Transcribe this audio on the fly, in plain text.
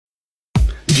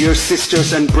Dear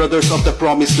sisters and brothers of the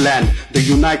promised land, the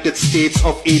United States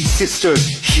of 8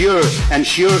 sisters, hear and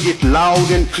hear it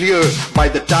loud and clear. By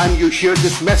the time you hear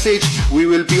this message, we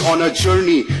will be on a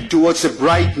journey towards a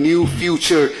bright new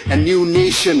future, a new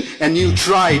nation, a new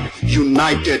tribe,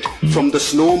 united from the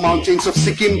snow mountains of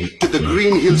Sikkim to the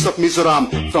green hills of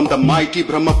Mizoram, from the mighty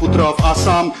Brahmaputra of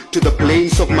Assam to the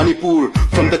plains of Manipur,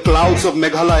 from the clouds of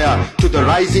Meghalaya to the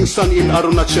rising sun in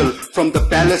Arunachal, from the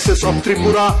palaces of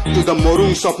Tripura to the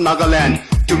Morungs of Nagaland.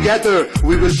 Together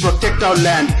we will protect our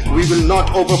land, we will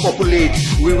not overpopulate,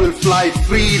 we will fly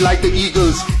free like the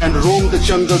eagles and roam the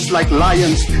jungles like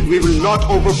lions. We will not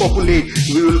overpopulate,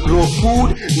 we will grow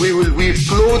food, we will weave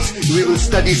clothes, we will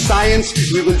study science,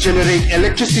 we will generate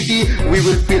electricity, we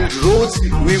will build roads,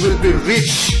 we will be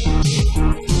rich.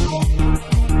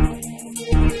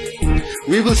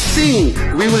 We will sing,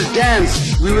 we will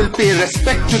dance, we will pay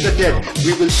respect to the dead,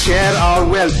 we will share our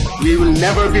wealth, we will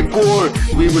never be poor,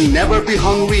 we will never be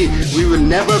hungry, we will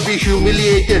never be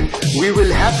humiliated, we will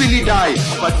happily die,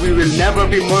 but we will never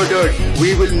be murdered,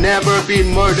 we will never be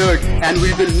murdered, and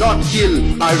we will not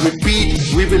kill. I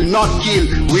repeat, we will not kill,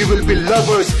 we will be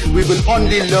lovers, we will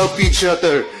only love each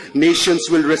other. Nations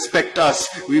will respect us.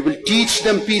 We will teach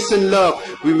them peace and love.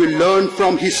 We will learn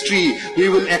from history. We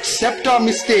will accept our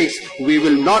mistakes. We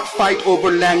will not fight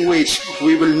over language.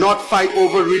 We will not fight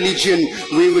over religion.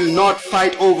 We will not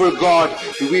fight over God.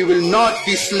 We will not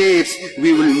be slaves.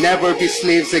 We will never be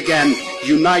slaves again.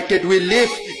 United we live,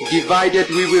 divided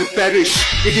we will perish.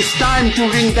 It is time to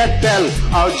ring that bell.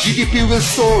 Our GDP will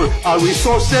soar. Our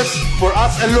resources for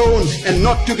us alone and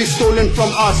not to be stolen from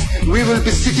us. We will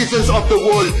be citizens of the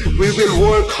world. We will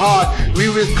work hard, we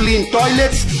will clean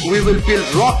toilets, we will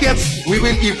build rockets, we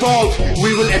will evolve,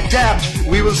 we will adapt,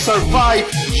 we will survive.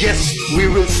 Yes, we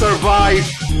will survive.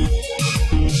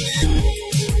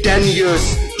 10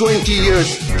 years, 20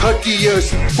 years, 30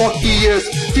 years, 40 years,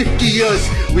 50 years,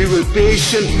 we will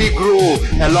patiently grow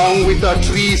along with our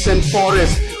trees and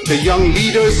forests. The young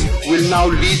leaders will now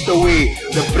lead the way,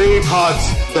 the brave hearts,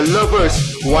 the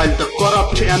lovers, while the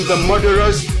corrupt and the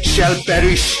murderers shall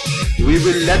perish. We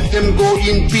will let them go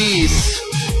in peace.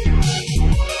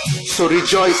 So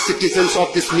rejoice, citizens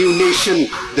of this new nation,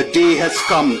 the day has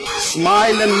come.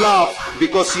 Smile and laugh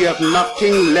because you have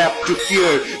nothing left to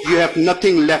fear. You have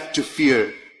nothing left to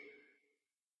fear.